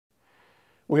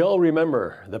We all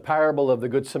remember the parable of the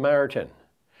Good Samaritan,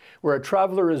 where a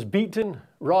traveler is beaten,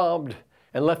 robbed,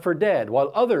 and left for dead,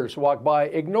 while others walk by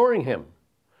ignoring him.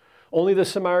 Only the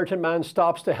Samaritan man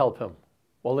stops to help him.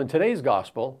 Well, in today's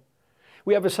gospel,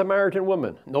 we have a Samaritan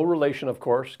woman, no relation of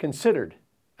course, considered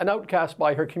an outcast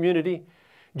by her community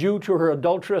due to her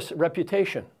adulterous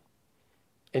reputation.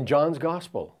 In John's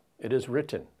gospel, it is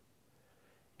written,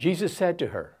 Jesus said to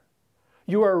her,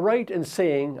 "You are right in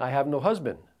saying, 'I have no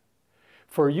husband,'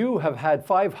 for you have had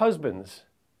 5 husbands,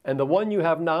 and the one you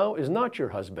have now is not your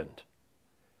husband."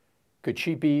 Could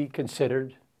she be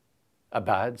considered a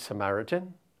bad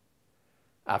Samaritan?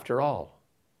 After all,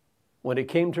 when it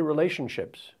came to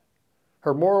relationships,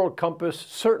 her moral compass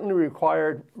certainly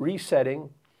required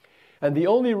resetting, and the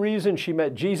only reason she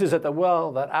met Jesus at the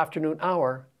well that afternoon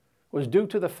hour was due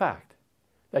to the fact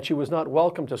that she was not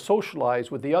welcome to socialize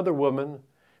with the other women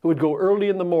who would go early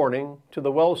in the morning to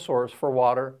the well source for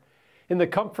water in the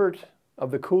comfort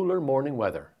of the cooler morning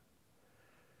weather.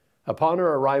 Upon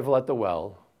her arrival at the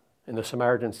well in the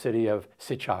Samaritan city of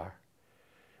Sychar,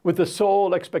 with the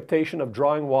sole expectation of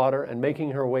drawing water and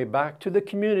making her way back to the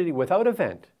community without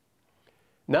event,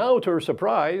 now, to her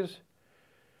surprise,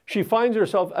 she finds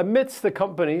herself amidst the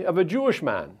company of a Jewish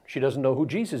man, she doesn't know who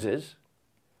Jesus is,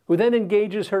 who then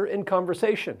engages her in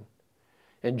conversation.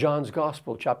 In John's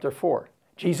Gospel, chapter 4,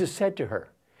 Jesus said to her,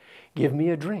 "Give me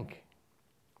a drink."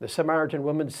 The Samaritan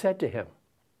woman said to him,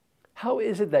 "How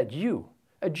is it that you,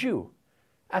 a Jew,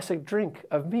 ask a drink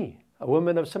of me, a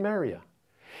woman of Samaria?"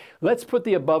 Let's put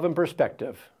the above in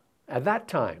perspective. At that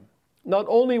time, not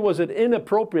only was it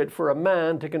inappropriate for a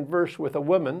man to converse with a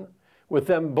woman, with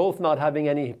them both not having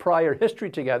any prior history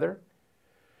together,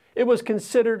 it was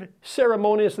considered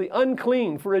ceremoniously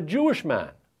unclean for a Jewish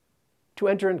man to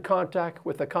enter in contact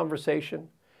with a conversation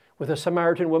with a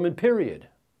Samaritan woman, period.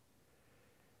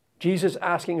 Jesus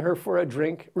asking her for a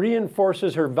drink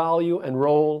reinforces her value and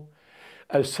role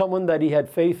as someone that he had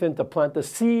faith in to plant the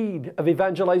seed of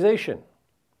evangelization.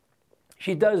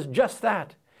 She does just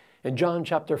that. In John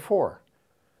chapter 4,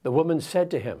 the woman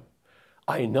said to him,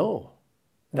 "I know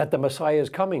that the Messiah is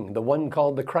coming, the one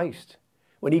called the Christ.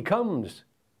 When he comes,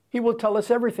 he will tell us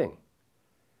everything."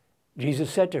 Jesus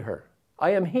said to her,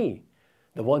 "I am he,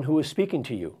 the one who is speaking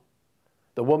to you."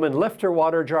 The woman left her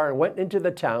water jar and went into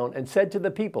the town and said to the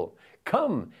people,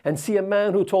 "Come and see a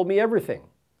man who told me everything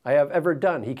I have ever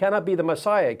done. He cannot be the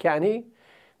Messiah, can he?"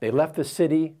 They left the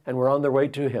city and were on their way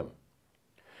to him.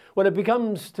 When it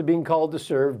comes to being called to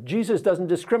serve, Jesus doesn't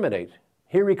discriminate.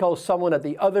 Here he calls someone at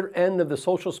the other end of the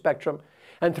social spectrum,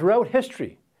 and throughout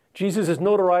history, Jesus'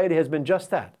 notoriety has been just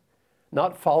that,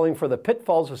 not falling for the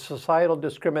pitfalls of societal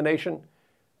discrimination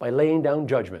by laying down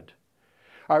judgment.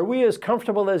 Are we as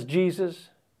comfortable as Jesus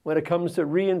when it comes to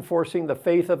reinforcing the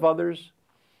faith of others,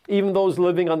 even those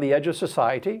living on the edge of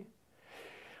society?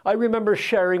 I remember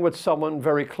sharing with someone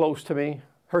very close to me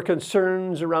her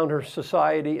concerns around her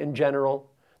society in general,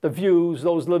 the views,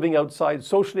 those living outside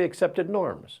socially accepted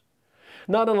norms.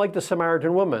 Not unlike the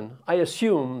Samaritan woman, I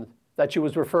assumed that she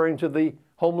was referring to the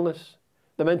homeless,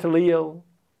 the mentally ill,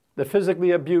 the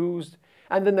physically abused,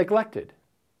 and the neglected.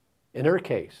 In her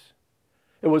case,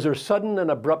 it was her sudden and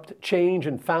abrupt change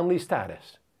in family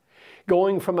status,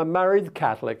 going from a married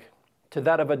Catholic to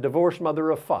that of a divorced mother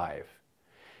of 5,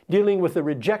 dealing with the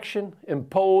rejection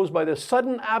imposed by the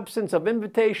sudden absence of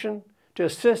invitation to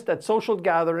assist at social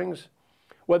gatherings,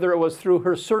 whether it was through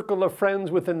her circle of friends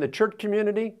within the church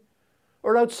community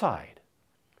or outside.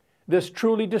 This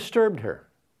truly disturbed her.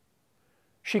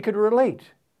 She could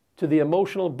relate to the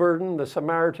emotional burden the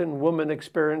Samaritan woman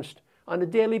experienced on a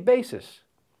daily basis,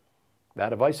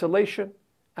 that of isolation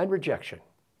and rejection.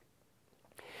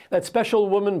 That special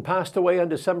woman passed away on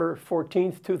December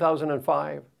 14th,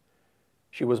 2005.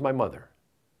 She was my mother.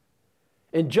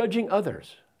 In judging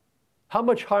others, how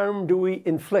much harm do we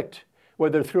inflict,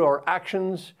 whether through our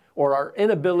actions or our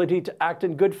inability to act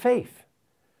in good faith?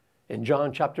 In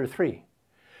John chapter 3,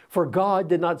 "For God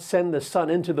did not send the Son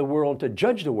into the world to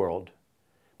judge the world,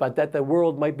 but that the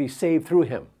world might be saved through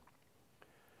him."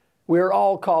 We are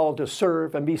all called to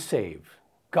serve and be saved.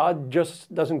 God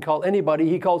just doesn't call anybody,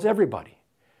 he calls everybody.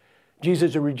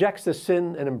 Jesus rejects the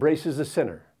sin and embraces the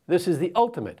sinner. This is the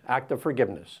ultimate act of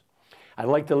forgiveness. I'd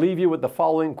like to leave you with the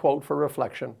following quote for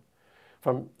reflection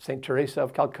from St. Teresa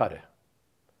of Calcutta.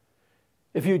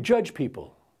 "If you judge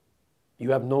people,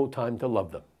 you have no time to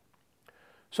love them."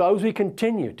 So as we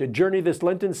continue to journey this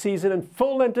Lenten season in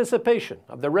full anticipation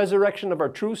of the resurrection of our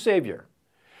true Savior,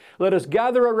 let us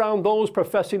gather around those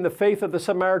professing the faith of the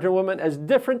Samaritan woman, as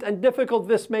different and difficult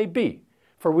this may be,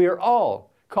 for we are all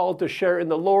called to share in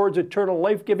the Lord's eternal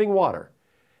life-giving water.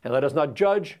 And let us not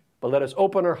judge, but let us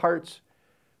open our hearts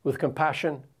with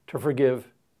compassion to forgive.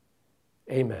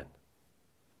 Amen.